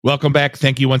Welcome back.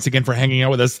 Thank you once again for hanging out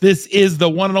with us. This is the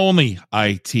one and only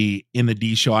IT in the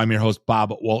D Show. I'm your host,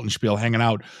 Bob Waltenspiel, hanging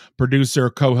out. Producer,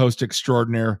 co-host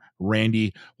extraordinaire,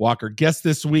 Randy Walker. Guest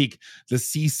this week, the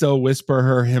CISO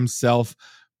whisperer himself,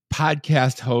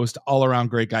 podcast host, all-around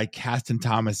great guy, Caston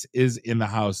Thomas is in the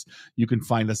house. You can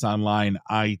find us online,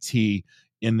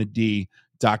 itinthed.com.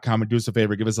 And do us a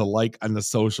favor, give us a like on the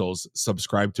socials.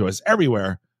 Subscribe to us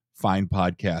everywhere fine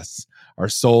podcasts are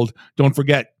sold. Don't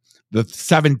forget, the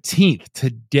 17th,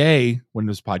 today, when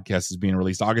this podcast is being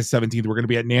released, August 17th, we're going to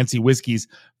be at Nancy Whiskey's,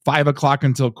 5 o'clock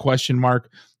until question mark.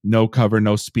 No cover,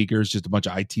 no speakers, just a bunch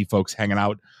of IT folks hanging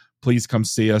out. Please come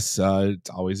see us. It's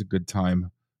always a good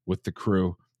time with the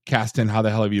crew. Caston, how the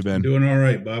hell have you been? Doing all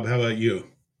right, Bob. How about you?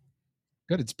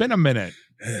 Good. It's been a minute.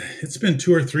 It's been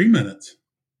 2 or 3 minutes.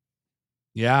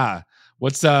 Yeah.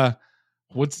 What's so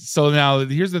now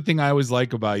here's the thing I always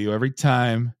like about you. Every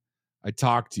time I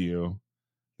talk to you,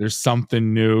 there's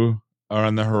something new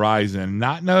on the horizon,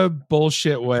 not in a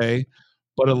bullshit way,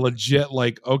 but a legit,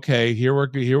 like, okay, here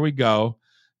we go.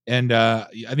 And I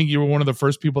think you were one of the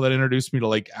first people that introduced me to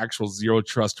like actual zero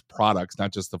trust products,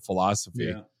 not just the philosophy.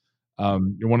 Yeah.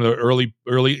 You're one of the early,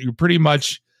 you're pretty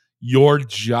much your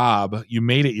job. You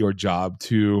made it your job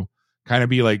to kind of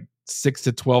be like 6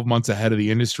 to 12 months ahead of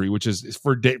the industry, which is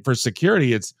for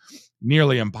security, it's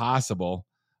nearly impossible.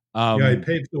 I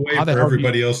paved the way for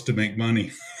everybody else to make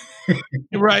money.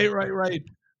 Right.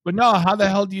 But no, how the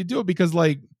hell do you do it? Because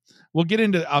like, I'll get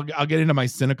into my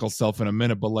cynical self in a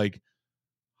minute, but like,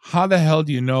 how the hell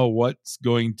do you know what's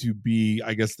going to be,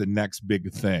 I guess, the next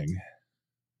big thing?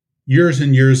 Years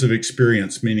and years of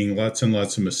experience, meaning lots and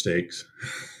lots of mistakes.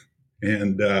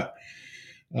 And,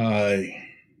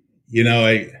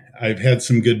 I've had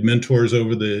some good mentors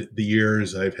over the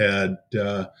years. I've had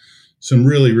some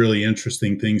really, really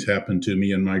interesting things happen to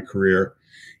me in my career.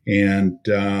 And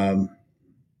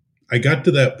I got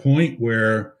to that point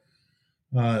where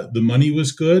the money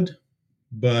was good,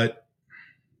 but,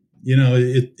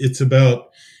 it's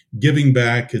about giving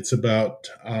back. It's about,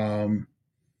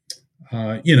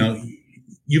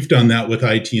 you've done that with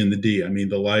IT and the D. I mean,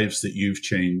 the lives that you've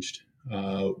changed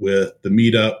with the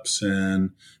meetups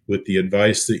and with the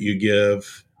advice that you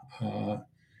give.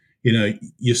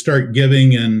 You start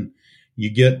giving and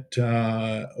you get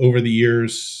over the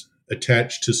years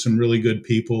attached to some really good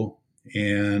people,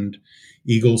 and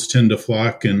eagles tend to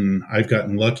flock. And I've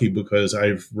gotten lucky because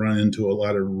I've run into a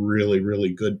lot of really,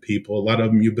 really good people. A lot of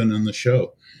them you've been on the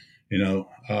show.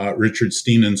 Richard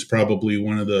Steenan's probably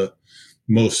one of the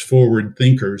most forward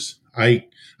thinkers. I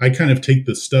kind of take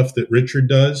the stuff that Richard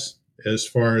does as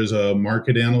far as a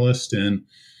market analyst, and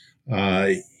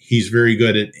he's very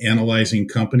good at analyzing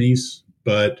companies,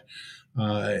 but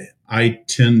I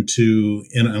tend to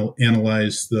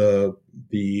analyze the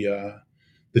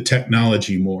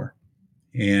technology more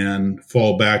and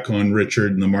fall back on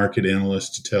Richard and the market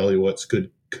analyst to tell you what's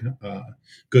good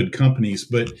companies.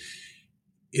 But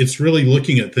it's really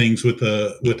looking at things with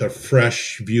a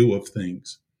fresh view of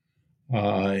things,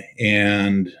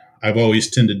 and I've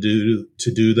always tended to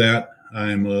do that.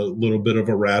 I'm a little bit of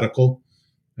a radical.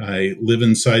 I live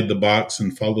inside the box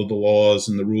and follow the laws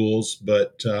and the rules,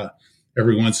 but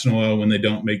every once in a while, when they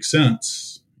don't make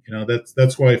sense,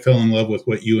 that's why I fell in love with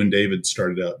what you and David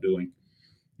started out doing.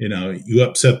 You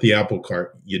upset the apple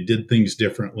cart. You did things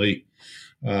differently.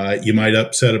 You might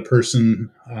upset a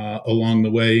person along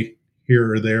the way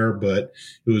here or there, but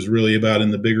it was really about,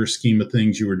 in the bigger scheme of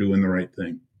things, you were doing the right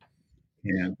thing.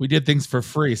 And we did things for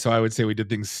free, so I would say we did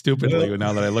things stupidly. Well,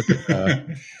 now that I look at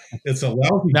it's a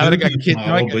lousy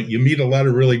model, but you meet a lot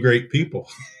of really great people.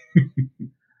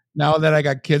 Now that I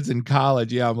got kids in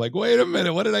college, I'm like, wait a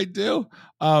minute, what did I do?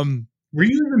 Were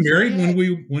you ever married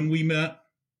when we met?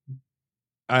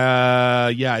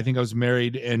 Yeah, I think I was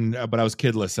married, but I was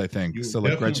kidless, I think. So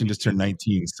like Gretchen just turned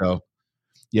 19. So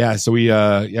yeah, so we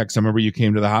because I remember you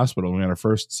came to the hospital when we had our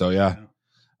first. So yeah.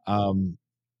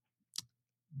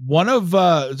 One of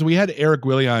so we had Eric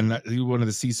Willie on, one of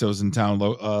the CISOs in town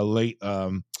late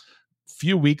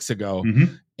few weeks ago.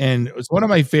 Mm-hmm. And it was one of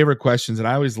my favorite questions, and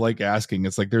I always like asking.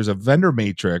 It's like there's a vendor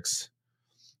matrix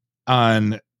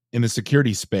in the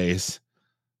security space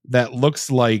that looks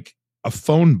like a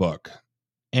phone book,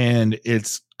 and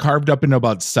it's carved up into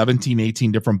about 17,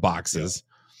 18 different boxes.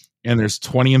 And there's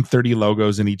 20 and 30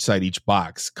 logos in each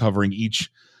box, covering each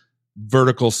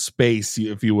vertical space,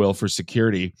 if you will, for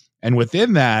security. And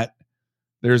within that,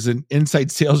 there's an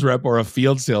inside sales rep or a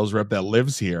field sales rep that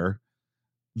lives here,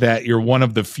 that you're one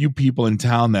of the few people in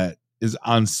town that is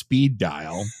on speed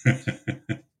dial.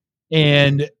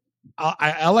 And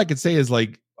all I could say is,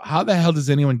 like, how the hell does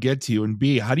anyone get to you? And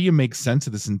B, how do you make sense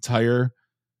of this entire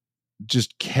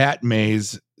just cat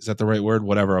maze. Is that the right word?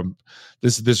 Whatever.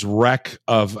 This wreck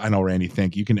of, I know, Randy,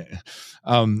 think you can,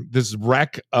 this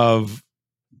wreck of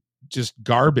just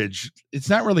garbage. It's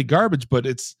not really garbage, but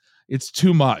it's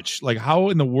too much. Like, how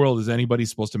in the world is anybody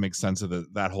supposed to make sense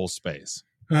of that whole space?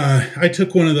 I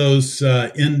took one of those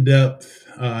in-depth,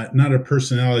 not a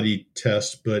personality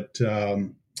test, but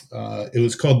it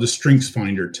was called the Strengths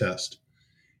Finder test.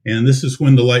 And this is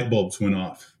when the light bulbs went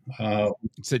off. You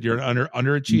said you're an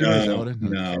underachiever?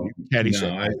 No,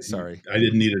 sorry. I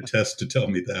didn't need a test to tell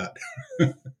me that.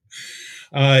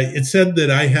 It said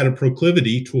that I had a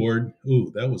proclivity toward,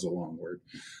 that was a long word.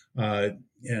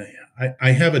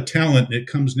 I have a talent. It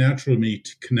comes natural to me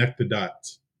to connect the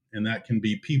dots. And that can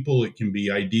be people, it can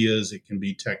be ideas, it can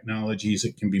be technologies,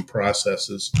 it can be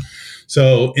processes.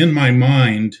 So in my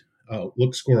mind,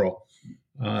 look, squirrel,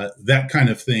 that kind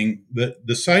of thing.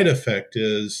 The side effect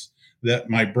is that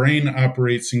my brain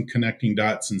operates in connecting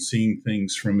dots and seeing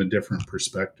things from a different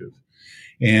perspective.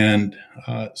 And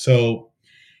so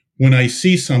when I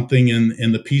see something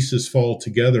and the pieces fall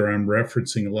together, I'm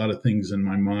referencing a lot of things in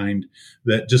my mind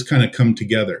that just kind of come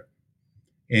together.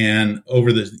 And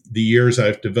over the years,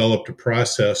 I've developed a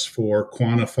process for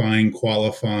quantifying,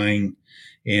 qualifying,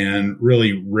 and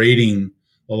really rating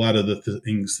a lot of the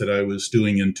things that I was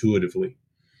doing intuitively.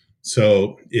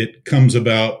 So it comes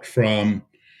about from,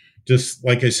 just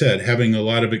like I said, having a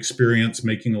lot of experience,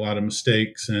 making a lot of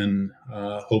mistakes, and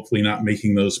hopefully not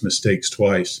making those mistakes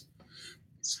twice.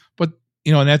 But,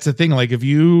 and that's the thing. Like, if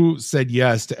you said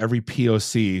yes to every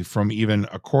POC from even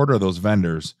a quarter of those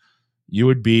vendors, you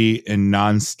would be in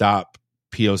nonstop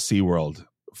POC world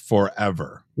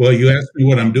forever. Well, you asked me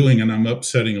what I'm doing, and I'm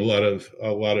upsetting a lot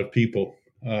of people,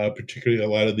 particularly a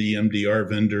lot of the MDR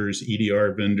vendors,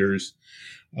 EDR vendors,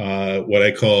 what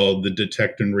I call the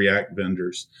detect and react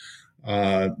vendors,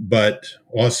 but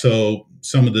also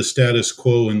some of the status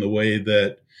quo in the way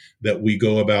that we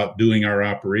go about doing our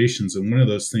operations. And one of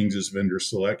those things is vendor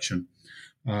selection.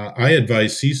 I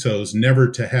advise CISOs never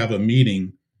to have a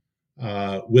meeting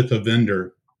with a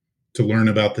vendor to learn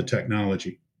about the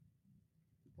technology.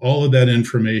 All of that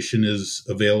information is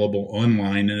available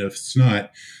online, and if it's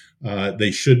not, they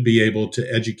should be able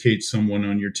to educate someone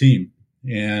on your team.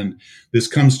 And this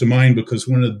comes to mind because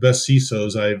one of the best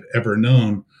CISOs I've ever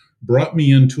known brought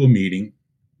me into a meeting,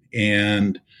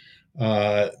 and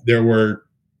there were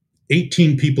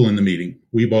 18 people in the meeting.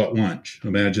 We bought lunch.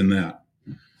 Imagine that.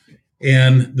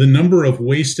 And the number of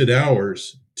wasted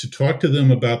hours to talk to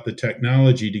them about the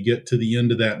technology to get to the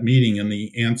end of that meeting. And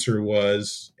the answer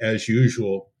was, as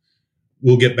usual,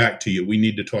 we'll get back to you. We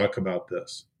need to talk about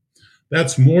this.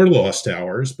 That's more lost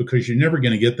hours because you're never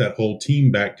going to get that whole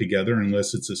team back together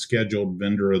unless it's a scheduled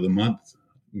vendor of the month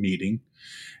meeting.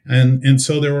 And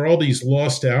so there were all these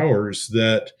lost hours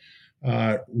that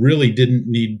really didn't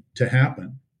need to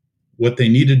happen. What they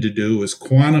needed to do was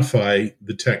quantify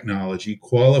the technology,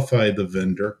 qualify the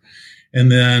vendor,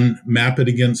 and then map it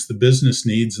against the business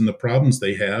needs and the problems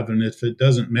they have. And if it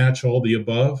doesn't match all the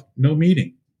above, no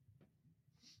meeting.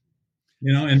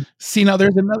 And see, now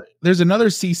there's another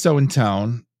CISO in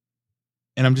town,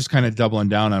 and I'm just kind of doubling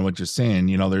down on what you're saying.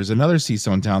 There's another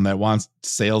CISO in town that wants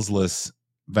salesless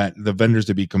the vendors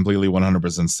to be completely 100%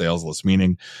 salesless,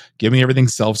 meaning give me everything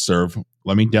self-serve.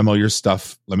 Let me demo your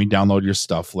stuff. Let me download your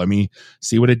stuff. Let me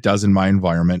see what it does in my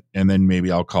environment. And then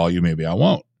maybe I'll call you. Maybe I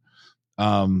won't.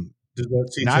 Does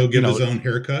that CISO give his own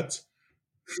haircuts?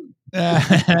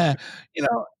 And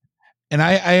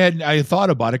I thought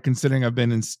about it, considering I've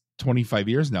been in 25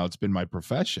 years now. It's been my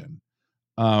profession.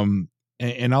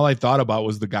 And all I thought about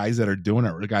was the guys that are doing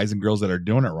it, the guys and girls that are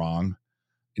doing it wrong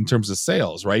in terms of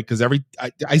sales, right? Because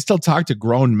I still talk to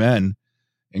grown men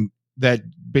and that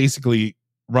basically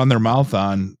run their mouth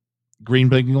on green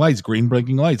blinking lights.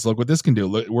 Look what this can do.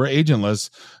 Look, we're agentless.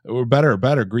 We're better,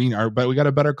 green. But we got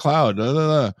a better cloud. Blah, blah,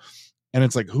 blah. And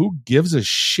it's like, who gives a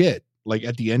shit? Like,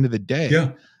 at the end of the day,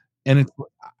 yeah. And it's,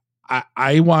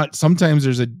 I want, sometimes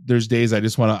there's days I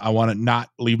want to not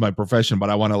leave my profession, but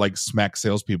I want to like smack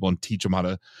salespeople and teach them how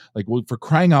to, like, for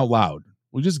crying out loud,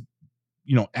 we just,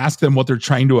 ask them what they're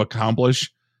trying to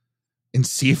accomplish and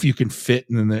see if you can fit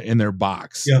in their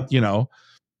box. Yeah.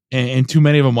 And too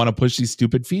many of them want to push these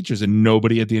stupid features, and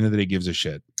nobody at the end of the day gives a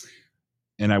shit.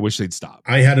 And I wish they'd stop.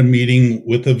 I had a meeting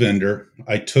with a vendor.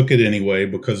 I took it anyway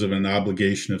because of an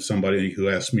obligation of somebody who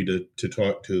asked me to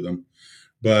talk to them.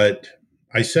 But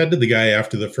I said to the guy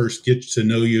after the first get to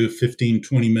know you 15,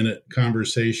 20-minute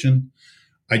conversation,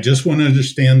 I just want to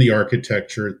understand the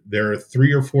architecture. There are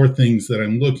 3 or 4 things that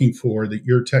I'm looking for that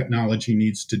your technology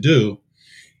needs to do.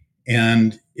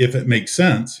 And if it makes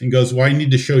sense, and goes, well, I need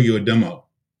to show you a demo.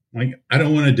 Like, I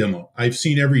don't want a demo. I've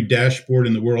seen every dashboard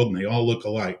in the world and they all look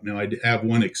alike. Now, I have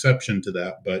one exception to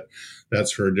that, but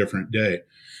that's for a different day.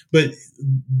 But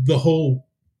the whole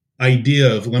idea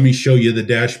of, let me show you the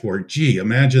dashboard. Gee,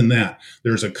 imagine that.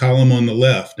 There's a column on the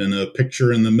left and a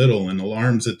picture in the middle and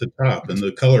alarms at the top, and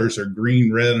the colors are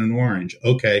green, red, and orange.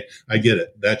 Okay, I get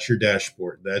it. That's your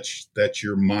dashboard. That's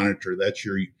your monitor. That's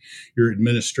your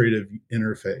administrative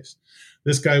interface.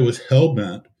 This guy was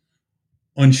hell-bent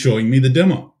on showing me the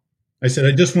demo. I said,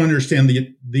 I just want to understand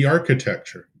the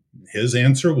architecture. His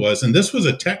answer was, and this was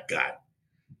a tech guy.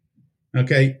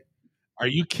 Okay. Are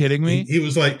you kidding me? He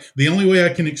was like, the only way I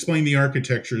can explain the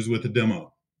architecture is with a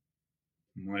demo.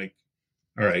 I'm like,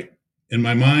 all right. In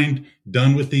my mind,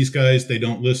 done with these guys. They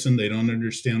don't listen. They don't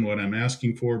understand what I'm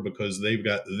asking for because they've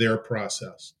got their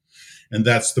process. And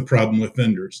that's the problem with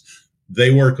vendors. They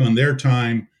work on their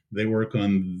time. They work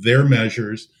on their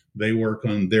measures. They work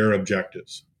on their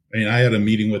objectives. I mean, I had a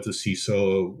meeting with the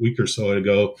CISO a week or so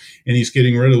ago, and he's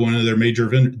getting rid of one of their major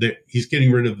vendors. He's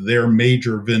getting rid of their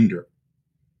major vendor.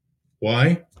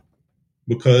 Why?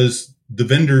 Because the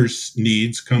vendor's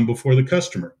needs come before the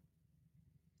customer.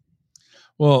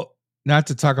 Well, not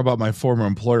to talk about my former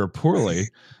employer poorly,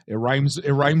 it rhymes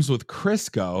with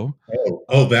Crisco.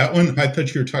 Oh, that one? I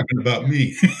thought you were talking about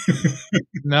me.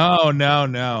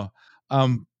 No.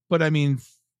 But I mean,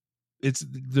 it's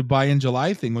the buy in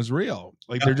July thing was real.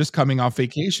 Like, they're just coming off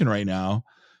vacation right now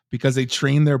because they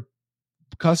train their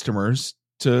customers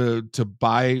to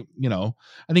buy,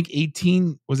 I think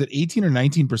 18 or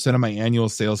 19% of my annual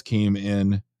sales came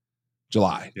in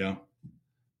July. Yeah.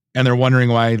 And they're wondering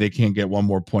why they can't get one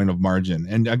more point of margin.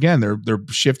 And again, they're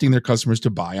shifting their customers to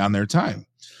buy on their time.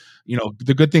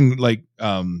 The good thing, like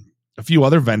a few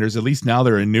other vendors, at least now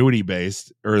they're annuity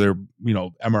based, or they're,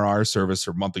 MRR service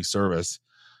or monthly service.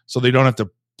 So they don't have to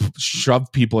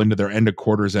shove people into their end of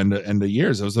quarters, end of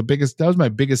years. That was my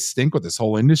biggest stink with this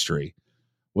whole industry,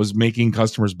 was making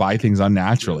customers buy things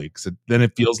unnaturally, because then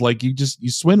it feels like you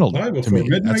swindled them. To me,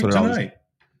 that's what it always.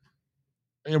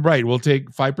 Right, we'll take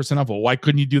 5% off. Well, why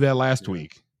couldn't you do that last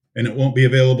week? And it won't be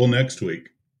available next week.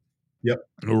 Yep.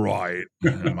 Right.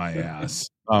 My ass.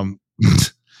 No,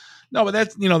 but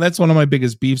that's one of my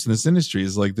biggest beefs in this industry,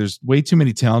 is like, there's way too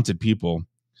many talented people,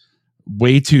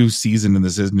 way too seasoned in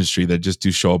this industry, that just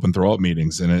do show up and throw up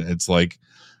meetings. And it's like,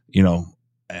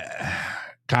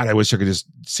 God, I wish I could just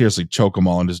seriously choke them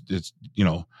all and just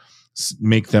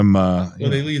make them.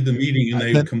 They leave the meeting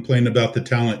and they complain about the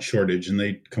talent shortage, and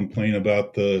they complain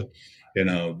about the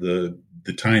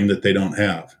time that they don't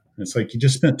have. It's like, you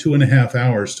just spent 2.5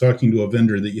 hours talking to a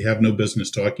vendor that you have no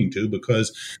business talking to,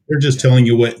 because they're just telling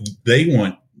you what they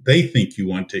think you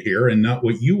want to hear, and not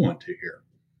what you want to hear.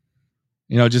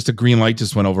 Just a green light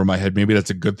just went over my head. Maybe that's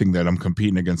a good thing that I'm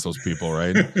competing against those people,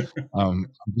 right? I'm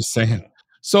just saying.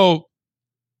 So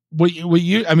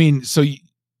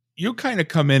you kind of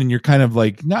come in and you're kind of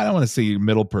like, I don't want to say you're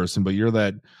middle person, but you're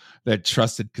that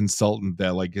trusted consultant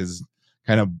that like is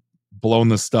kind of blown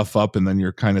the stuff up, and then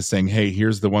you're kind of saying, hey,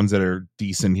 here's the ones that are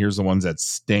decent, here's the ones that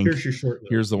stink, here's your short list.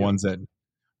 Here's the ones that,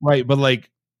 right. But like,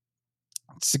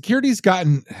 security's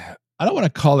gotten, I don't want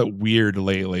to call it weird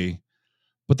lately,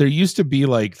 but there used to be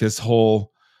like this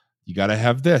whole, you got to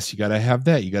have this, you got to have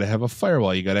that, you got to have a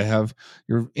firewall, you got to have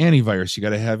your antivirus, you got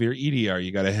to have your EDR,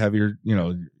 you got to have your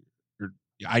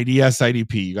IDS,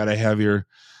 IDP, you got to have your,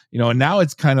 and now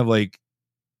it's kind of like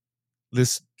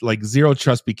this, like, zero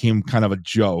trust became kind of a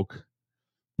joke,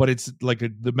 but it's like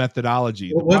the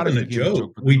methodology. Well, it wasn't a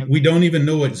joke. We don't even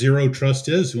know what zero trust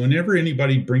is. Whenever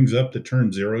anybody brings up the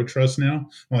term zero trust now,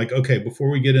 I'm like, okay, before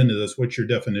we get into this, what's your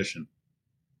definition?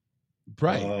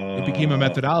 Right. It became a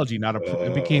methodology, not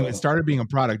it started being a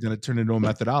product, and it turned into a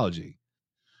methodology.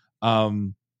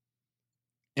 And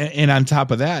on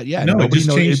top of that, it just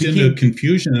changed into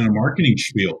confusion and a marketing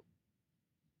spiel.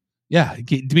 Yeah,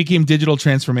 it became digital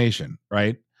transformation,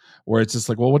 right? Where it's just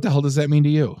like, well, what the hell does that mean to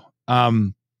you?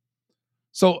 And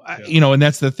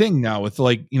that's the thing now with,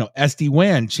 like,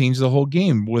 SD-WAN changed the whole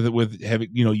game with having,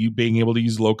 you being able to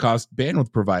use low cost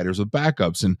bandwidth providers with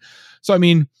backups. And so, I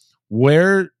mean,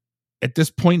 where at this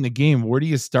point in the game, where do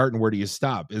you start and where do you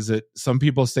stop? Is it, some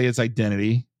people say it's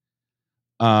identity.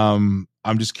 I'm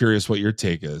just curious what your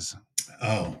take is.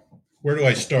 Oh, where do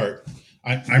I start?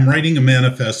 I'm writing a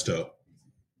manifesto.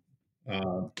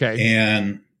 Okay.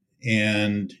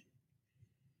 And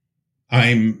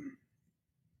I'm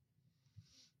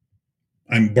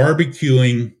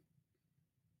barbecuing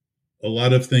a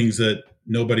lot of things that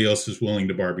nobody else is willing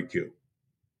to barbecue.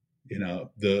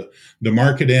 The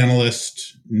market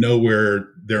analysts know where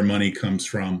their money comes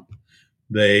from.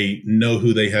 They know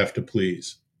who they have to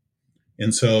please.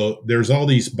 And so there's all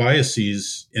these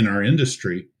biases in our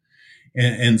industry.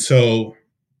 And so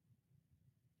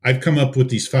I've come up with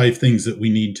these 5 things that we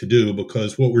need to do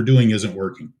because what we're doing isn't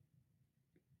working.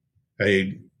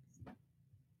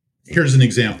 Here's an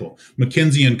example.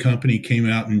 McKinsey and Company came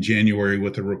out in January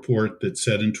with a report that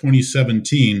said in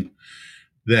 2017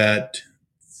 that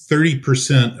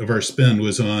 30% of our spend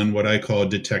was on what I call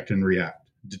detect and react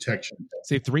detection.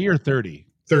 Say 3 or 30?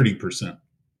 30%.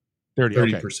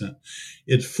 30%. Okay.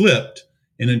 It flipped.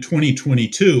 And in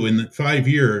 2022, in 5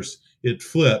 years, it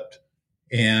flipped.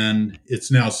 And it's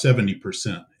now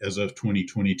 70% as of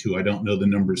 2022. I don't know the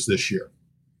numbers this year.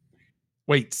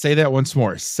 Wait, say that once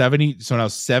more. 70. So now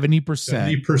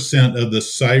 70%. 70% of the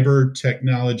cyber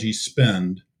technology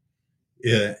spend,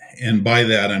 and by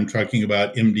that I'm talking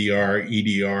about MDR,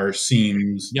 EDR,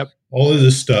 SIEMs, all of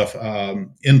this stuff,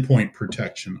 endpoint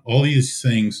protection. All these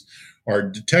things are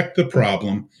detect the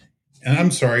problem. And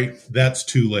I'm sorry, that's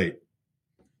too late.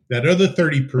 That other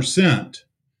 30%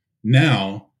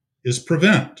 now is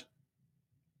prevent.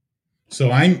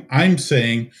 So I'm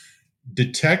saying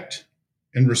detect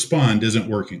and respond isn't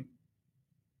working.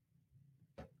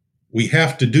 We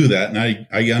have to do that. And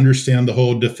I understand the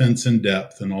whole defense in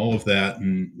depth and all of that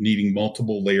and needing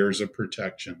multiple layers of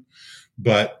protection.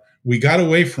 But we got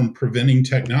away from preventing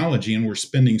technology, and we're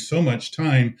spending so much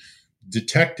time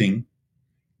detecting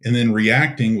and then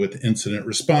reacting with incident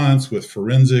response, with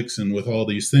forensics, and with all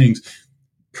these things.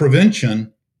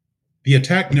 Prevention, the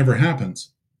attack never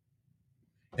happens.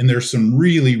 And there's some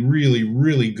really, really,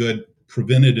 really good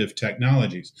preventative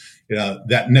technologies.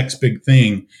 That next big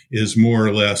thing is more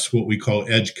or less what we call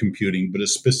edge computing, but a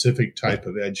specific type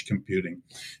of edge computing.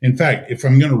 In fact, if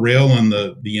I'm going to rail on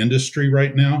the industry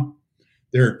right now,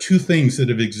 there are 2 things that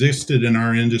have existed in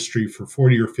our industry for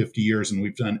 40 or 50 years, and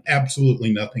we've done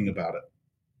absolutely nothing about it.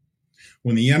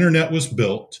 When the internet was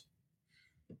built,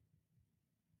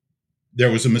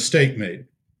 there was a mistake made.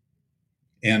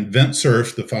 And Vint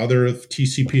Cerf, the father of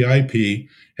TCP/IP,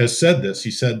 has said this.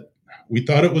 He said, we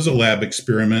thought it was a lab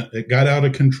experiment. It got out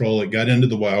of control. It got into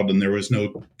the wild, and there was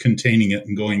no containing it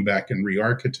and going back and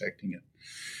re-architecting it.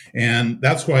 And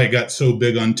that's why I got so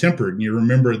big on tempered. And you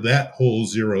remember that whole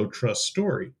zero trust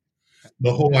story.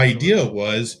 The whole idea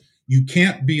was you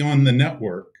can't be on the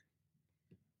network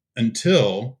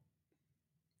until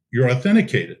you're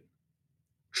authenticated.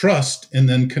 Trust and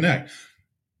then connect.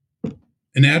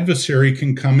 An adversary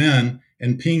can come in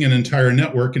and ping an entire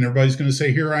network, and everybody's going to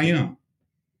say, here I am.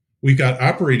 We've got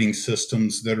operating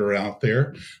systems that are out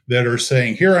there that are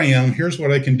saying, here I am, here's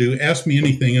what I can do. Ask me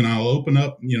anything and I'll open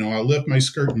up, I'll lift my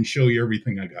skirt and show you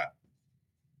everything I got.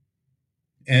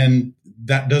 And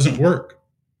that doesn't work.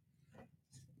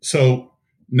 So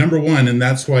number one, and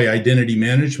that's why identity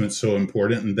management is so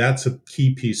important, and that's a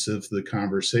key piece of the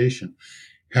conversation.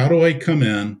 How do I come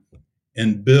in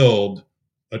and build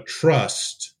a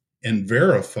trust and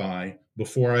verify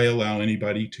before I allow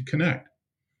anybody to connect?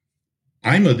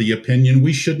 I'm of the opinion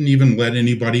we shouldn't even let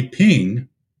anybody ping.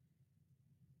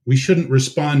 We shouldn't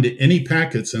respond to any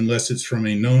packets unless it's from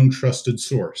a known trusted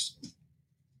source.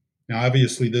 Now,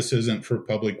 obviously, this isn't for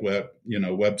public web,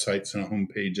 websites and home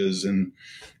pages and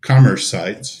commerce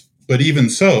sites. But even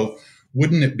so,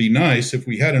 wouldn't it be nice if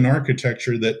we had an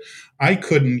architecture that I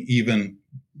couldn't even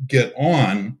get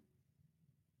on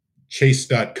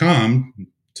chase.com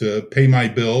to pay my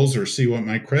bills or see what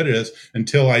my credit is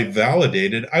until I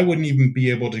validated? I wouldn't even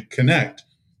be able to connect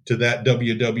to that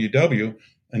www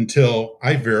until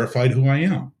I verified who I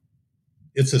am.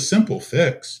 It's a simple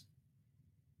fix,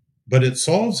 but it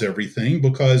solves everything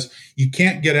because you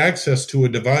can't get access to a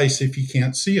device if you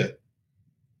can't see it.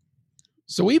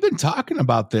 So we've been talking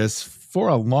about this for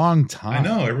a long time. I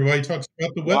know. Everybody talks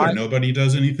about the weather. Nobody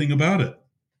does anything about it.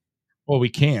 Well, we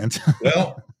can't.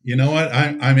 Well, you know what?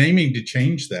 I'm aiming to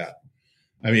change that.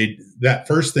 I mean, that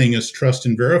first thing is trust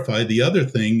and verify. The other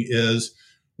thing is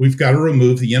we've got to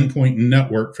remove the endpoint and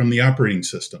network from the operating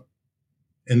system.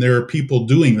 And there are people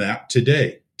doing that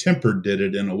today. Tempered did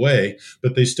it in a way,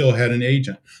 but they still had an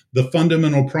agent. The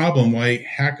fundamental problem why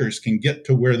hackers can get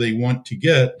to where they want to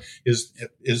get is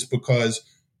because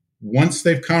once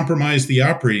they've compromised the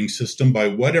operating system by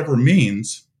whatever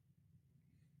means,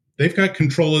 they've got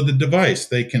control of the device.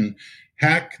 They can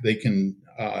hack, they can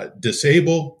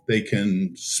disable, they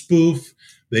can spoof,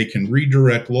 they can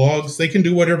redirect logs, they can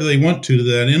do whatever they want to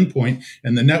that endpoint,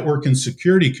 and the network and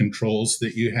security controls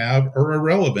that you have are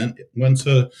irrelevant once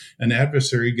an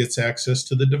adversary gets access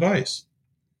to the device.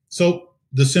 So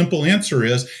the simple answer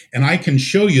is, and I can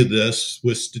show you this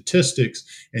with statistics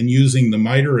and using the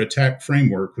MITRE attack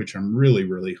framework, which I'm really,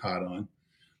 really hot on,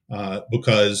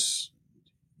 because,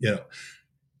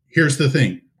 here's the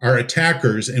thing. our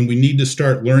attackers, and we need to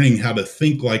start learning how to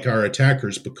think like our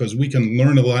attackers, because we can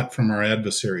learn a lot from our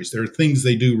adversaries. There are things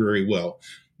they do very well.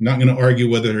 I'm not going to argue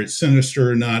whether it's sinister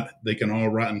or not. They can all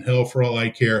rot in hell for all I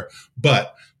care,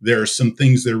 but there are some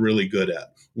things they're really good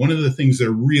at. One of the things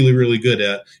they're really, really good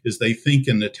at is they think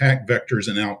in attack vectors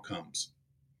and outcomes.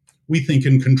 We think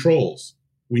in controls.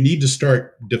 We need to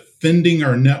start defending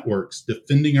our networks,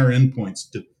 defending our endpoints,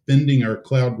 defending our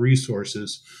cloud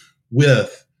resources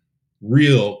with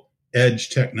real edge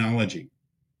technology.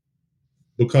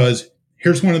 Because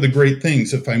here's one of the great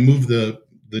things. If I move the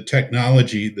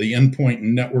technology, the endpoint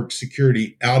and network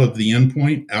security out of the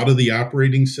endpoint, out of the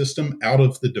operating system, out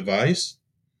of the device,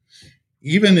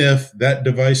 even if that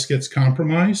device gets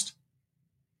compromised,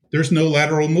 there's no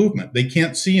lateral movement. They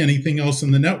can't see anything else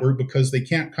in the network because they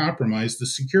can't compromise the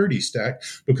security stack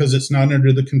because it's not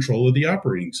under the control of the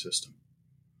operating system.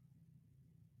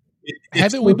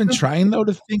 Haven't we been trying though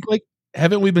to think like?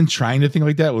 Haven't we been trying to think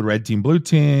like that with red team, blue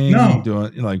team? No,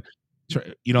 doing like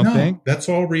you don't think that's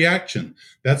all reaction.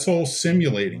 That's all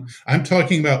simulating. I'm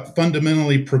talking about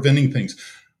fundamentally preventing things.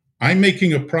 I'm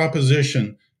making a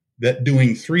proposition that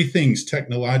doing three things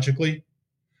technologically,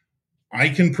 we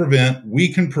can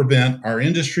prevent, our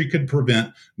industry could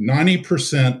prevent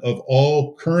 90% of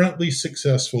all currently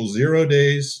successful 0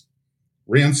 days,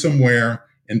 ransomware,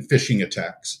 and phishing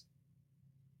attacks.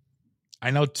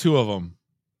 I know two of them.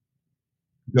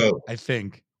 Go. I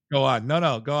think. Go on.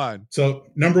 No, go on. So,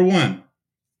 number one,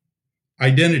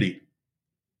 identity.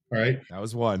 All right. That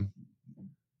was one.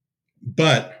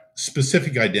 But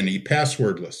specific identity,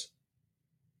 passwordless,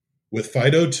 with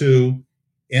FIDO2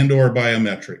 and or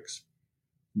biometrics.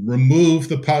 Remove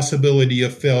the possibility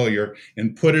of failure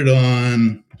and put it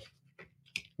on,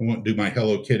 I won't do my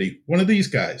Hello Kitty, one of these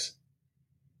guys.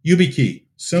 YubiKey,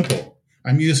 simple.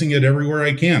 I'm using it everywhere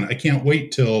I can. I can't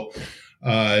wait till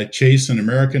Chase and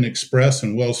American Express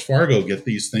and Wells Fargo get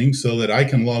these things so that I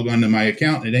can log onto my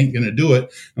account. It ain't going to do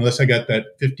it unless I got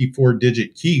that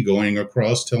 54-digit key going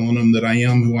across telling them that I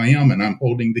am who I am and I'm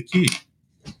holding the key.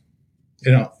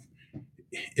 You know,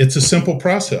 it's a simple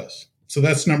process. So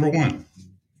that's number one.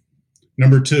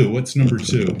 Number two, what's number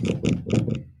two?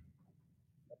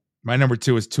 My number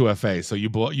two is 2FA. So you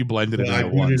blended it into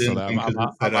one. So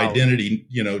that identity,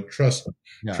 trust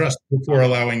before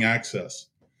allowing access.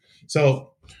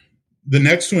 So the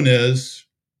next one is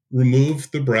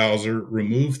remove the browser,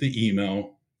 remove the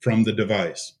email from the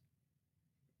device.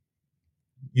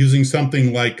 Using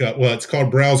something like, it's called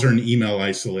browser and email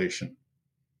isolation.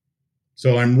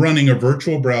 So I'm running a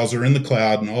virtual browser in the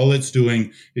cloud, and all it's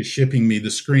doing is shipping me the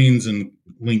screens and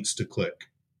links to click.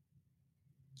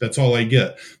 That's all I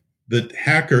get. The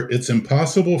hacker, it's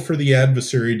impossible for the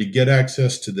adversary to get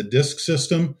access to the disk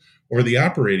system or the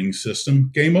operating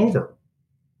system. Game over.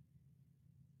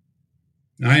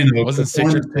 I know. Wasn't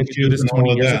Citrix trying to do this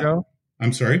 20 years ago?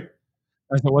 I'm sorry?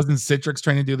 Wasn't Citrix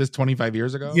trying to do this 25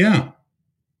 years ago? Yeah.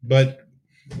 But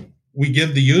we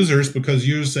give the users, because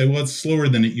users say, well, it's slower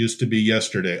than it used to be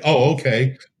yesterday. Oh,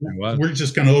 okay. We're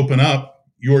just going to open up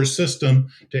your system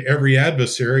to every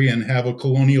adversary and have a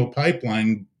colonial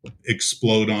pipeline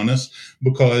explode on us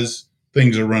because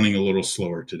things are running a little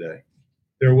slower today.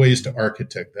 There are ways to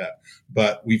architect that,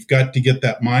 but we've got to get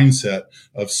that mindset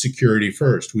of security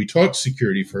first. We talk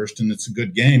security first, and it's a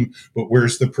good game, but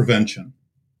where's the prevention?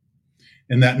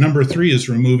 And that number three is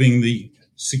removing the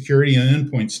security and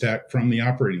endpoint stack from the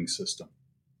operating system.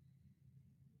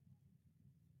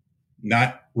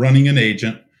 Not running an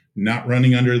agent, not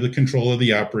running under the control of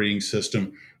the operating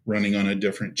system, running on a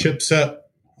different chipset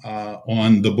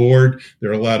on the board. There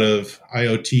are a lot of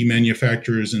IoT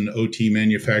manufacturers and OT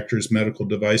manufacturers, medical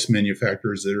device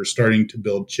manufacturers that are starting to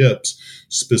build chips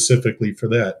specifically for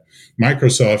that.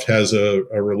 Microsoft has a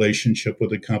relationship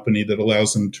with a company that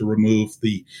allows them to remove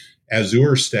the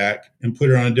Azure stack and put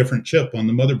it on a different chip on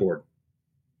the motherboard.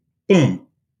 Boom,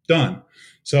 done.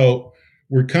 So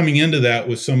we're coming into that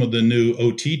with some of the new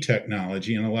OT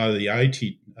technology and a lot of the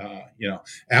IT,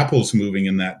 Apple's moving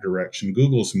in that direction.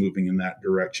 Google's moving in that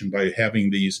direction by having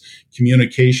these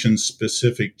communication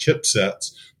specific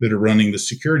chipsets that are running the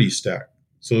security stack.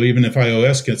 So even if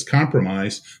iOS gets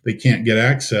compromised, they can't get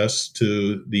access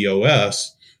to the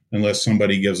OS unless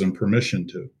somebody gives them permission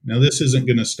to. Now, this isn't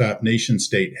going to stop nation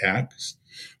state hacks,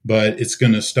 but it's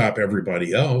going to stop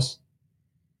everybody else.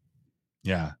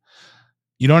 Yeah.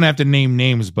 You don't have to name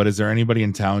names, but is there anybody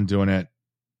in town doing it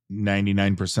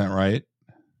 99% right?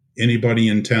 Anybody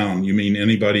in town? You mean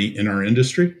anybody in our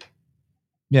industry?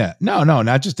 Yeah. No,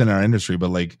 not just in our industry, but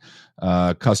like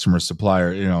customer,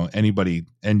 supplier, anybody,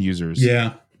 end users.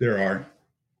 Yeah, there are.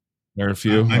 There are a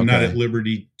few. I'm not at Okay.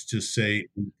 liberty to say.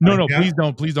 No,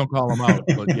 Yeah. please don't call them out.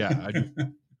 But yeah,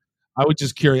 I was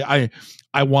just curious.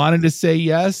 I wanted to say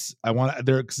yes. I want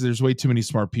there because there's way too many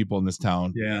smart people in this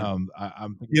town. Yeah.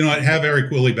 I'm You know what? Have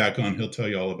Eric Willie back on. He'll tell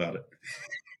you all about it.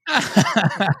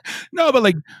 no, but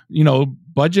like,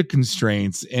 budget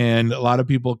constraints, and a lot of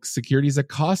people, security is a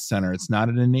cost center. It's not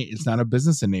it's not a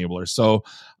business enabler. So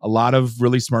a lot of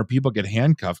really smart people get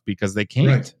handcuffed because they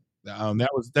can't. Right.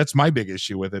 That's my big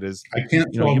issue with it is I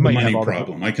can't solve the money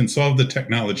problem. I can solve the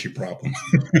technology problem.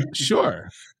 Sure.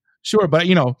 But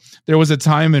there was a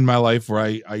time in my life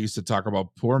where I used to talk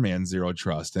about poor man zero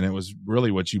trust, and it was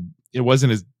really it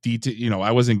wasn't as detailed.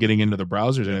 I wasn't getting into the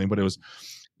browsers or anything, but it was,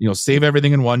 save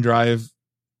everything in OneDrive,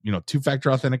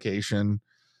 two-factor authentication,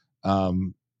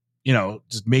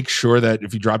 just make sure that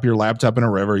if you drop your laptop in a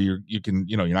river, you can,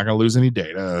 you're not going to lose any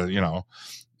data,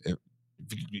 if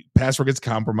password gets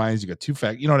compromised, you got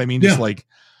two-factor, you know what I mean? Just like,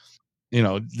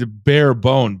 the bare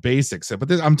bone basics.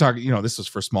 But I'm talking, this was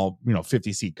for small,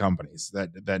 50-seat companies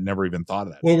that never even thought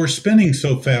of that. Well, we're spinning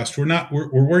so fast. We're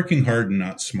working hard and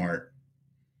not smart.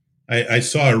 I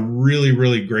saw a really,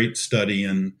 really great study,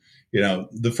 and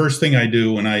the first thing I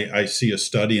do when I see a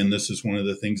study, and this is one of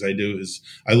the things I do, is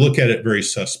I look at it very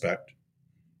suspect.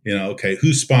 Okay,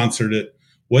 who sponsored it?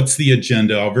 What's the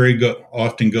agenda? I'll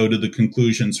often go to the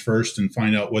conclusions first and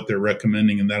find out what they're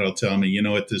recommending, and that'll tell me,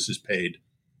 what, this is paid.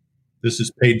 This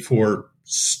is paid for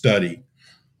study.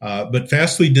 But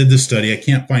Fastly did the study. I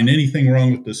can't find anything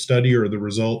wrong with the study or the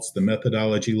results. The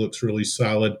methodology looks really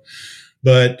solid.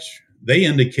 But they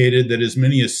indicated that as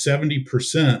many as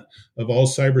 70% of all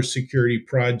cybersecurity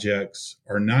projects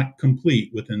are not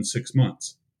complete within 6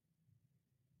 months.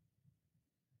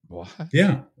 What?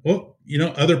 Yeah. Well,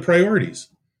 other priorities.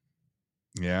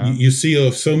 Yeah. You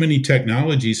see so many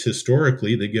technologies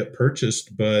historically that get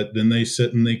purchased, but then they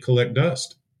sit and they collect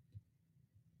dust.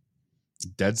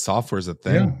 Dead software is a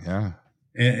thing. Yeah.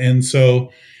 And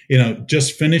so,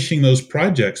 just finishing those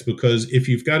projects, because if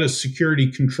you've got a security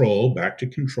control, back to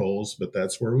controls, but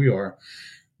that's where we are,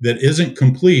 that isn't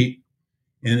complete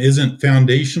and isn't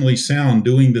foundationally sound,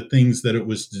 doing the things that it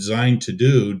was designed to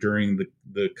do during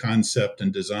the concept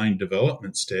and design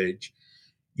development stage,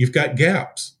 you've got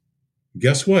gaps.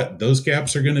 Guess what? Those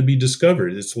gaps are going to be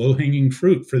discovered. It's low-hanging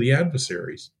fruit for the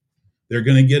adversaries. They're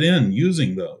going to get in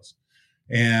using those.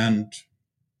 And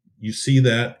you see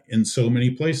that in so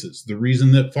many places. The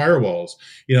reason that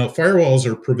firewalls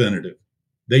are preventative.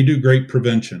 They do great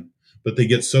prevention, but they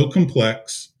get so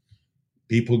complex.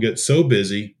 People get so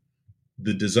busy.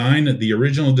 The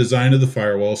original design of the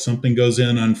firewall, something goes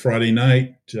in on Friday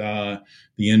night. The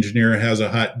engineer has a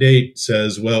hot date,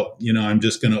 says, well, I'm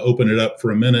just going to open it up for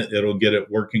a minute. It'll get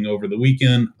it working over the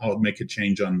weekend. I'll make a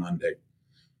change on Monday.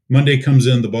 Monday comes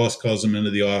in, the boss calls him into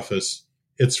the office.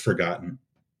 It's forgotten.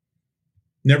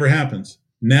 Never happens.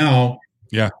 Now,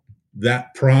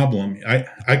 that problem,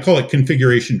 I call it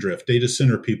configuration drift. Data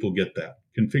center people get that.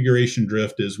 Configuration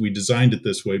drift is we designed it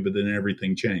this way, but then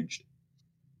everything changed.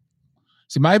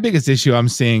 See, my biggest issue I'm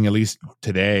seeing, at least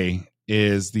today,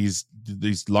 is these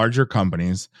larger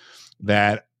companies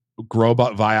that grow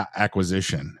via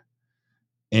acquisition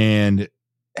and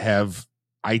have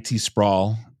IT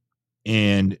sprawl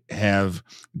and have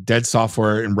dead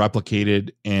software and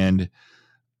replicated, and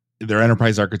their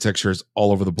enterprise architecture is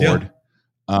all over the board.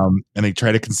 Yeah. And they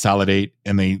try to consolidate,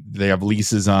 and they have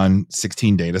leases on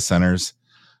 16 data centers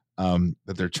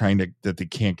that they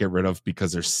can't get rid of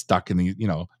because they're stuck in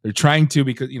they're trying to,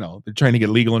 because they're trying to get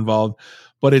legal involved,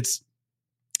 but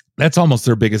that's almost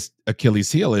their biggest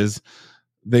Achilles heel is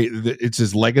it's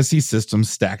just legacy systems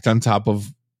stacked on top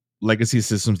of legacy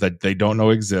systems that they don't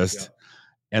know exist. Yeah.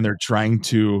 And they're trying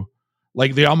to,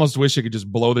 they almost wish they could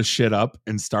just blow the shit up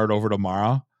and start over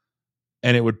tomorrow.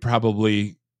 And it would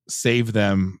probably save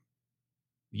them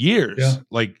years,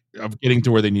 of getting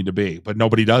to where they need to be. But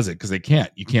nobody does it because they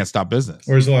can't. You can't stop business.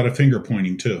 There's a lot of finger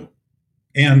pointing too.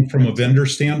 And from a vendor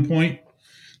standpoint,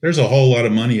 there's a whole lot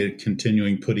of money at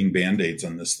continuing putting Band-Aids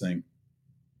on this thing.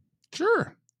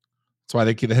 Sure. That's why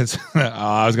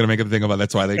I was going to make a thing about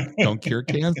that's why they don't cure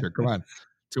cancer. Come on.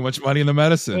 Too much money in the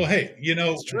medicine. Well, hey,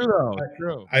 it's true though. It's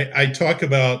true. I talk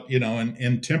about,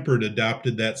 and Tempered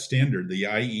adopted that standard, the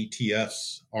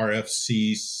IETF's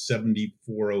RFC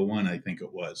 7401, I think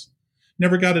it was.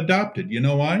 Never got adopted. You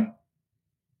know why?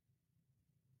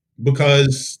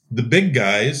 Because the big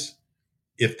guys,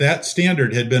 if that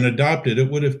standard had been adopted, it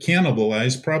would have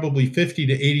cannibalized probably 50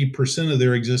 to 80% of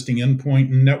their existing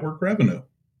endpoint and network revenue.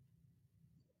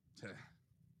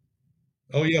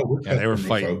 Oh yeah, they were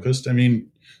fighting. Focused. I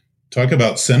mean, talk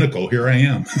about cynical. Here I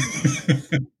am.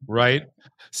 Right.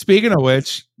 Speaking of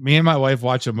which, me and my wife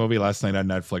watched a movie last night on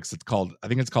Netflix. I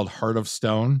think it's called Heart of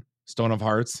Stone, Stone of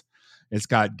Hearts. It's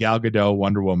got Gal Gadot,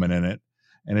 Wonder Woman in it,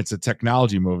 and it's a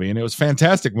technology movie, and it was a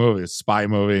fantastic movie. It's a spy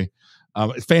movie.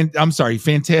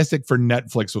 Fantastic for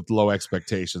Netflix with low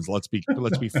expectations. Let's be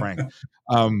frank.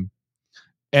 And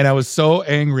I was so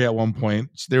angry at one point.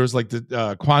 There was like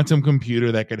the quantum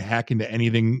computer that could hack into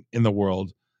anything in the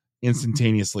world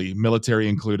instantaneously, military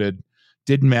included.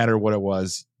 Didn't matter what it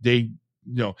was.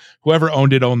 Whoever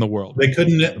owned it owned the world. They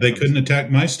couldn't attack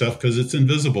my stuff because it's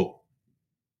invisible.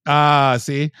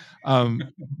 See,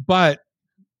 but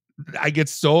I got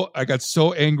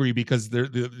so angry because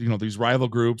these rival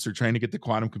groups are trying to get the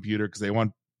quantum computer because they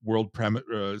want world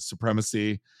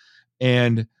supremacy,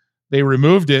 and they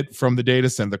removed it from the data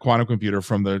center, the quantum computer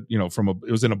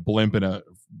it was in a blimp in a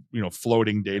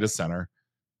floating data center,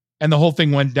 and the whole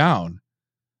thing went down.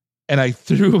 And I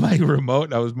threw my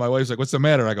remote, and my wife's like, "What's the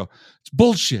matter?" And I go, "It's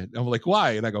bullshit." And I'm like,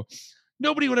 "Why?" And I go,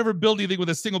 "Nobody would ever build anything with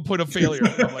a single point of failure."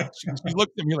 And I'm like, she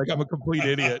looked at me like I'm a complete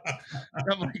idiot. And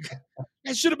I'm like,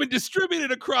 "It should have been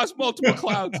distributed across multiple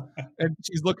clouds." And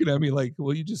she's looking at me like,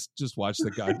 "Well, you just watch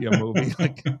the goddamn movie."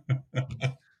 Like,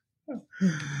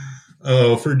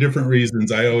 oh, for different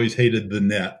reasons. I always hated the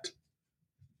net.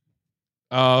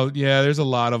 Oh yeah, there's a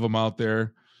lot of them out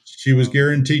there. She was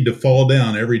guaranteed to fall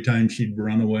down every time she'd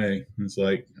run away. It's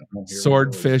like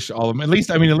Swordfish, all of them. At least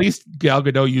Gal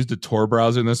Gadot used a Tor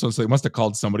browser in this one, so they must have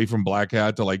called somebody from Black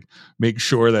Hat to like make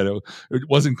sure that it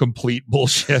wasn't complete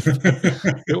bullshit.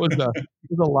 It was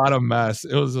a lot of mess.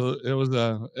 It was I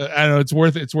don't know. It's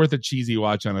worth a cheesy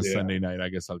watch on a Sunday night. I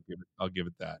guess I'll give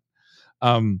it that.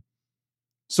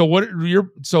 So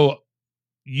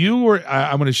you were.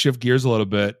 I'm going to shift gears a little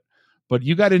bit. But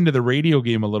you got into the radio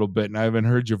game a little bit, and I haven't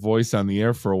heard your voice on the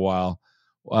air for a while.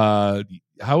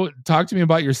 Talk to me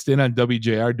about your stint on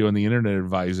WJR doing the Internet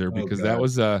Advisor, because that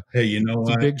was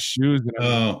big shoes.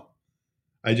 Oh,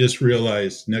 I just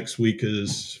realized next week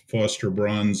is Foster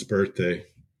Braun's birthday.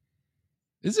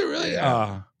 Is it really?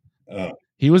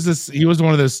 He was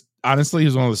one of the honestly, he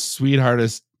was one of the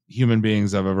sweetheartest human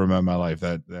beings I've ever met in my life.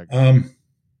 That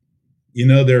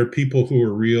there are people who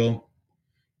are real.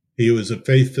 He was a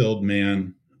faith-filled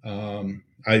man.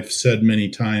 I've said many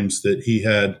times that he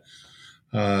had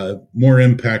more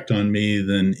impact on me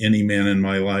than any man in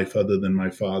my life other than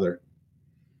my father.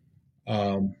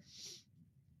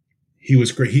 He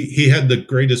was great. He had the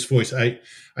greatest voice. I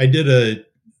did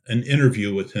an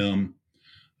interview with him,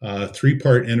 a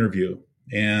 3-part interview,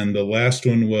 and the last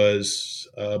one was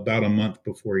about a month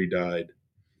before he died.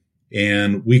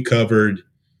 And we covered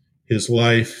his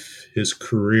life, his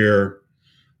career,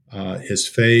 his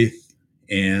faith,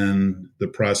 and the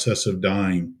process of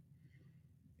dying.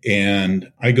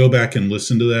 And I go back and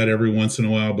listen to that every once in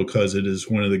a while because it is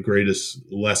one of the greatest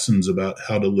lessons about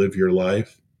how to live your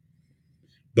life.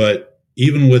 But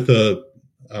even with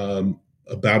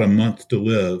about a month to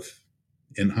live,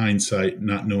 in hindsight,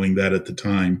 not knowing that at the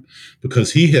time,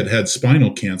 because he had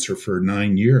spinal cancer for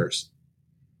 9 years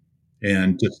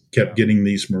and just kept getting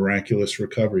these miraculous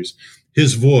recoveries.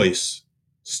 His voice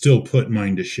still put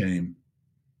mine to shame.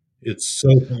 It's so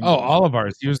all of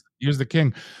ours. He was the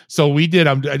king. So we did.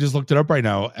 I just looked it up right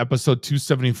now. Episode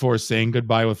 274, Saying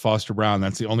Goodbye with Foster Braun.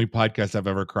 That's the only podcast I've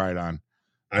ever cried on.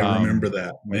 I remember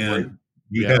that, man.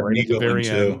 You had me going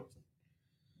too.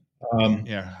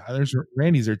 There's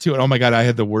Randy's there too. And oh my god, I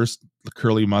had the worst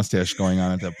curly mustache going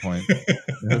on at that point.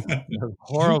 It was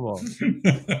horrible.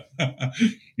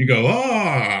 You go,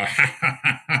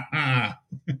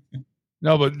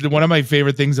 No, but one of my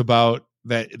favorite things about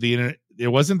that the internet, it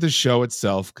wasn't the show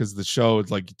itself, because the show,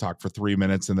 it's like you talk for 3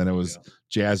 minutes and then it was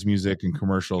jazz music and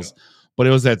commercials, but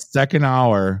it was that second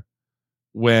hour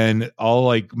when all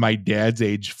like my dad's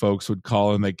age folks would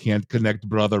call and they can't connect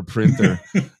brother printer.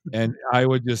 And I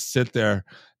would just sit there,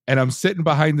 and I'm sitting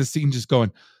behind the scene just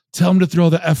going, tell him to throw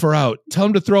the effer out. Tell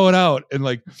him to throw it out. And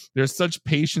like, there's such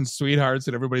patient sweethearts,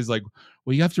 and everybody's like,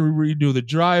 well, you have to redo the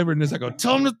driver. And I go,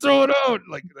 tell him to throw it out.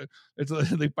 Like,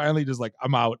 they finally just like,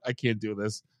 I'm out. I can't do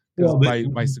this. Well,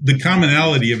 the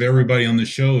commonality of everybody on the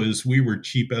show is we were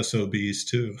cheap SOBs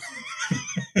too.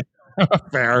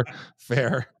 Fair.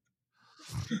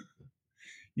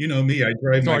 You know me, I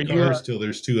drive my cars till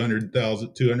there's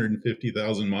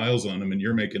 250,000 miles on them, and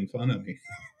you're making fun of me.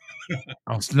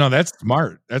 Oh, no, that's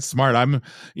smart. It's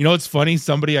funny.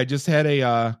 Somebody, I just had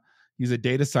he's a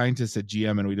data scientist at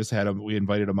GM, and we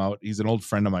invited him out. He's an old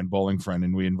friend of mine, bowling friend.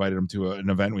 And we invited him to an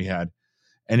event we had.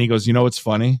 And he goes, what's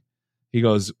funny? He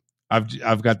goes,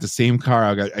 I've got the same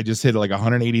car. I just hit like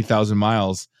 180,000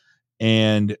 miles,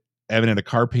 and I haven't had a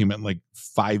car payment in like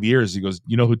 5 years. He goes,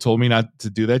 who told me not to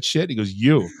do that shit? He goes,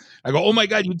 you. I go, oh my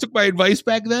God, you took my advice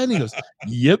back then? He goes,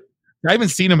 yep. I haven't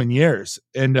seen him in years.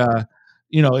 And,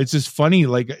 it's just funny.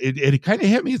 Like it kind of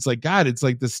hit me. It's like, God, it's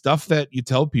like the stuff that you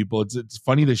tell people. It's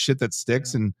funny, the shit that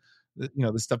sticks and,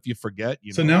 the stuff you forget.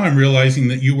 So now I'm realizing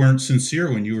that you weren't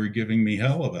sincere when you were giving me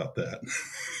hell about that.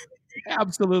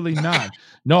 Absolutely not.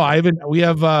 No, we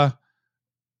have,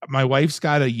 my wife's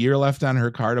got a year left on her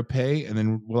car to pay, and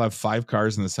then we'll have 5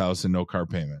 cars in this house and no car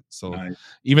payment. So nice.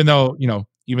 even though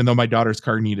my daughter's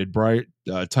car needed bright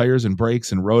tires and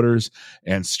brakes and rotors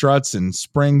and struts and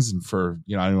springs, and for,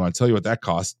 I don't want to tell you what that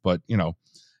cost, but at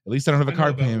least I don't have a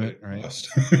car payment, right?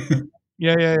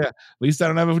 Yeah. At least I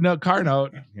don't have a car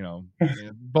note.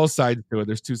 Both sides to it.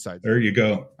 There's 2 sides. There you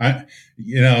go.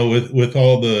 With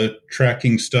all the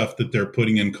tracking stuff that they're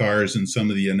putting in cars and some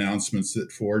of the announcements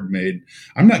that Ford made,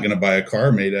 I'm not going to buy a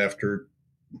car made after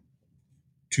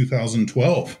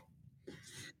 2012.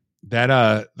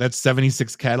 That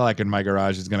 76 Cadillac in my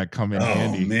garage is going to come in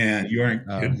handy. Oh man, you aren't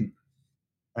kidding.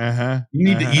 You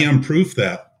need to EM proof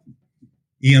that.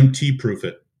 EMT proof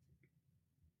it.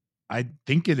 I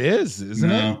think it is, isn't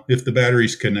it? No, if the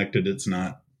battery's connected, it's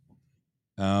not.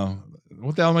 Oh,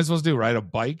 what the hell am I supposed to do? Ride a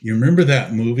bike? You remember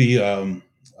that movie,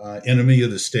 Enemy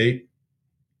of the State?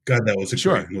 God, that was a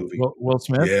great movie. Will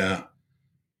Smith? Yeah.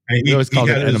 He always called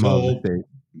it Enemy of the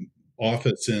State.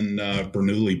 Office in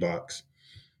Bernoulli box.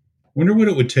 Wonder what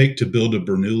it would take to build a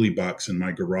Bernoulli box in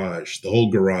my garage. The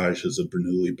whole garage is a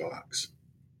Bernoulli box.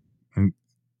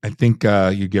 I think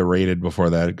you get rated before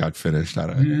that got finished. I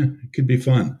don't know. Yeah, it could be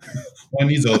fun.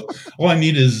 All I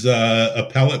need is a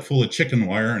pallet full of chicken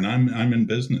wire, and I'm in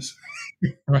business.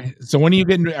 Right. So when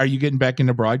are you getting back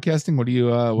into broadcasting? What do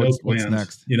you what's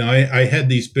next? I had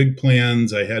these big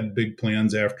plans. I had big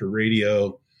plans after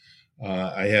radio.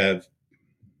 I have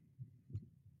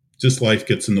just life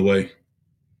gets in the way.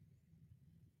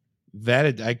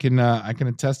 That I can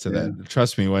attest to that.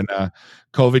 Trust me, when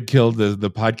COVID killed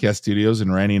the podcast studios,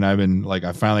 and Randy and I've been like,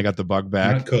 I finally got the bug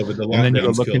back. Not COVID, the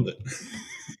lockdowns killed it.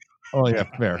 Oh yeah,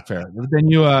 fair. But then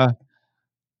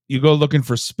you go looking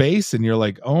for space, and you're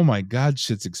like, oh my God,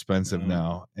 shit's expensive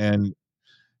now, and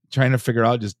trying to figure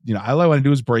out just all I want to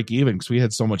do is break even, because we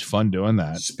had so much fun doing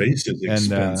that. Space is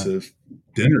expensive.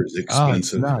 Dinner's expensive. Oh,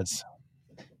 it's nuts.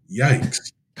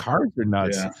 Yikes. Cars are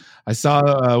nuts. Yeah. I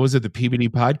saw was it the PBD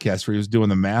podcast where he was doing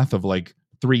the math of like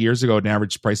 3 years ago, an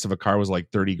average price of a car was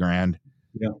like $30,000.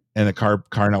 Yeah. And the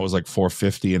car note was like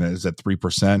 $450, and it was at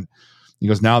 3%. He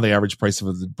goes, now the average price of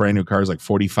a brand new car is like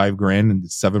 $45,000 and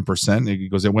 7%. And he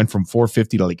goes, it went from $450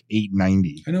 to like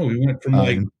 $890. I know, we went from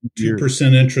like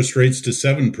 2% interest rates to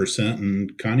 7%,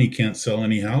 and Connie can't sell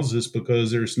any houses because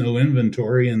there's no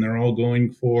inventory, and they're all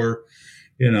going for,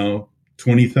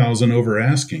 $20,000 over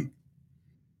asking.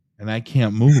 And I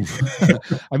can't move.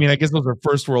 I mean, I guess those are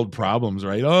first world problems,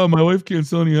 right? Oh, my wife can't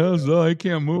sell any houses. Oh, I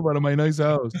can't move out of my nice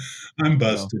house. I'm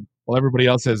busted. Well, everybody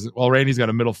else says, well, Randy's got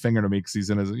a middle finger to me because he's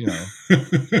in his,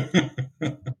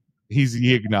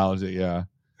 he acknowledged it. Yeah.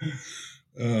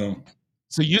 Oh.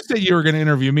 So you said you were going to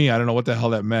interview me. I don't know what the hell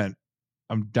that meant.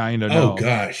 I'm dying to know. Oh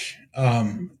gosh.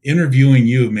 Interviewing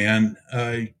you, man.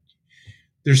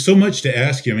 There's so much to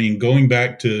ask you. I mean, going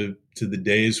back to the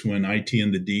days when IT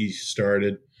and the D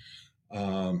started,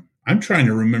 I'm trying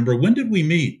to remember, when did we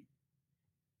meet?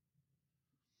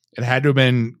 It had to have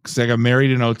been, because I got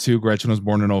married in 2002. Gretchen was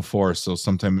born in 2004, so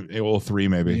sometime in 2003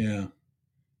 maybe.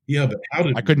 Yeah, but how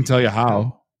did I couldn't tell you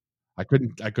how. I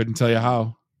couldn't tell you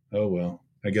how. Oh well,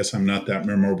 I guess I'm not that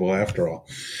memorable after all.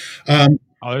 I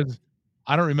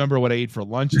don't remember what I ate for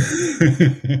lunch.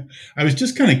 I was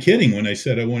just kind of kidding when I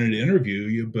said I wanted to interview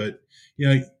you, but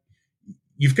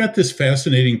you've got this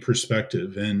fascinating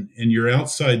perspective, and you're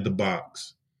outside the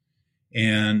box.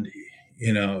 And,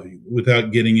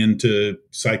 without getting into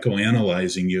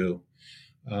psychoanalyzing you,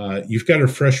 you've got a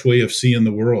fresh way of seeing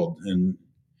the world. And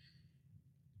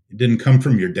it didn't come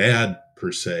from your dad,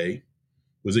 per se.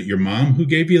 Was it your mom who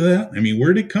gave you that? I mean,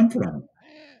 where did it come from?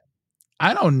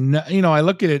 I don't know. I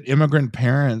look at it, immigrant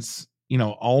parents,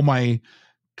 all my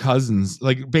cousins,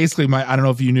 like basically I don't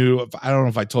know if you knew, I don't know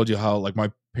if I told you how, like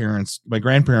my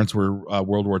grandparents were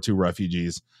World War II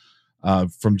refugees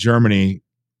from Germany.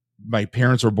 My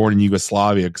parents were born in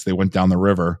Yugoslavia because they went down the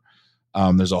river.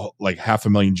 There's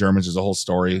 500,000 Germans. There's a whole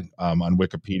story on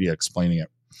Wikipedia explaining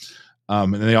it.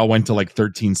 And they all went to like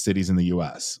 13 cities in the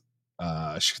U.S.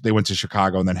 They went to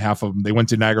Chicago, and then half of them, they went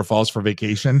to Niagara Falls for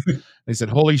vacation. They said,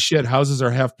 holy shit, houses are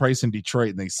half price in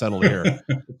Detroit, and they settled here.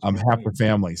 Half the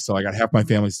family. So I got half my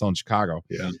family still in Chicago.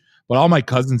 Yeah. But all my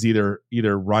cousins either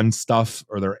run stuff,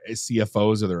 or they're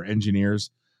CFOs, or they're engineers.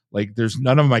 Like there's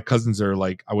none of my cousins are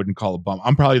like, I wouldn't call a bum.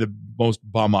 I'm probably the most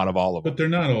bum out of all of them. But they're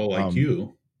not all like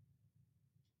you.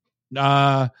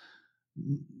 Uh,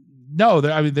 no,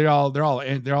 I mean, they're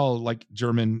all like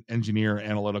German engineer,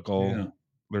 analytical. Yeah.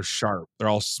 They're sharp. They're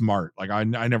all smart. Like I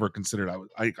never considered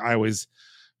I always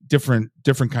different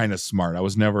kind of smart. I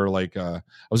was never like I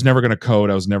was never gonna code.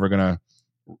 I was never gonna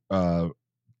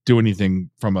do anything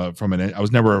I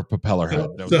was never a propeller head.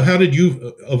 So how did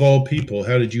you, of all people,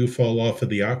 how did you fall off of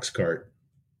the ox cart?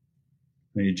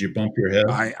 Did you bump your head?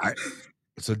 I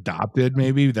it's adopted,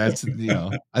 maybe. That's I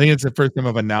think it's the first time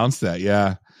I've announced that.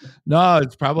 Yeah. No,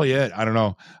 it's probably it. I don't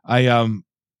know.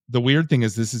 The weird thing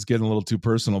is this is getting a little too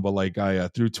personal, but like I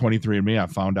through 23andMe, I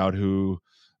found out who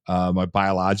my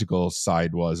biological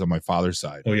side was on my father's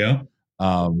side. Oh yeah.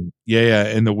 Yeah.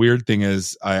 And the weird thing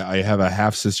is I have a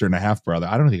half sister and a half brother.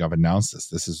 I don't think I've announced this.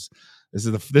 This is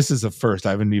the first.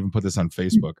 I haven't even put this on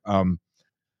Facebook.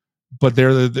 But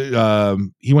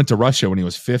he went to Russia when he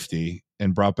was 50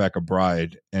 and brought back a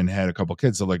bride and had a couple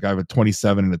kids. So like I have a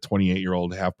 27 and a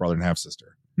 28-year-old half brother and half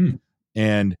sister.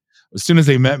 And as soon as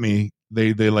they met me,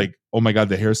 they like, oh my God,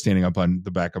 the hair standing up on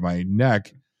the back of my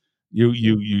neck.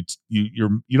 You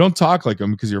don't talk like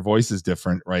him because your voice is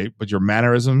different, right? But your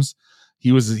mannerisms.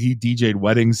 He DJ'd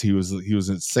weddings. He was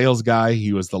a sales guy.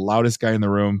 He was the loudest guy in the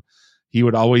room. He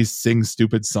would always sing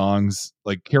stupid songs.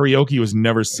 Like karaoke was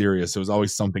never serious. It was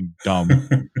always something dumb,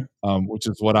 which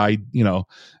is what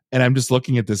and I'm just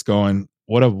looking at this going,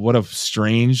 what a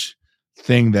strange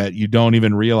thing that you don't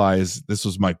even realize this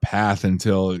was my path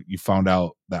until you found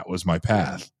out that was my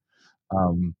path.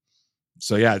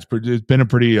 So yeah, it's been a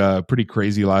pretty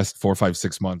crazy last 4, 5,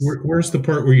 6 months. Where's the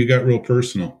part where you got real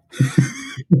personal?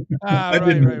 That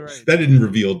didn't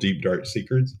reveal deep dark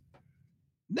secrets.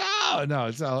 No,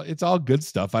 it's all good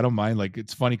stuff. I don't mind. Like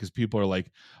it's funny because people are like,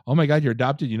 "Oh my God, you're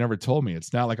adopted. You never told me."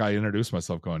 It's not like I introduced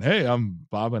myself going, "Hey, I'm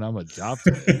Bob and I'm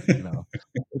adopted."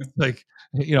 It's like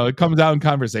it comes out in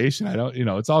conversation. I don't,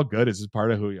 it's all good. It's just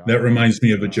part of who you are. That reminds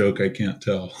me of a joke I can't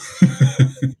tell.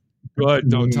 Good.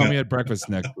 Don't tell me at breakfast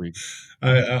next week.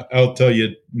 I'll tell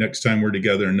you next time we're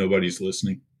together and nobody's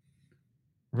listening.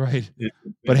 Right.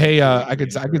 But hey, I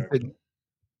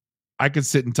could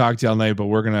sit and talk to you all night, but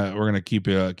we're gonna keep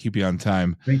you on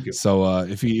time. Thank you. So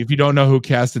if you don't know who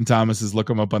Caston Thomas is, look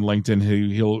him up on LinkedIn.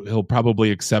 He'll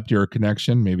probably accept your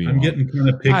connection. Maybe I'm getting kind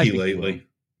of picky lately.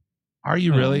 Are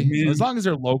you really? As long as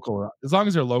they're local,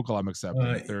 I'm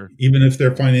accepting. Even if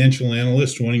they're financial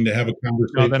analysts wanting to have a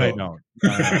conversation. No, then I don't.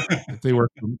 If they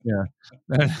work,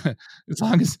 as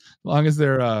long as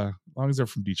they're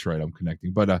from Detroit, I'm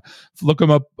connecting. But look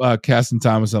him up, Caston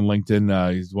Thomas on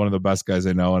LinkedIn. He's one of the best guys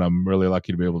I know, and I'm really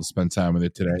lucky to be able to spend time with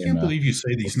it today. I can't believe you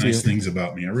say these nice things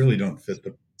about me. I really don't fit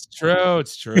the.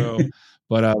 It's true.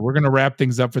 But we're going to wrap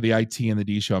things up for the IT and the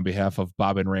D show on behalf of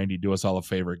Bob and Randy. Do us all a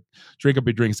favor. Drink up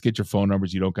your drinks. Get your phone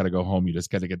numbers. You don't got to go home. You just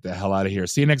got to get the hell out of here.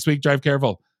 See you next week. Drive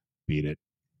careful. Beat it.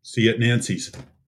 See you at Nancy's.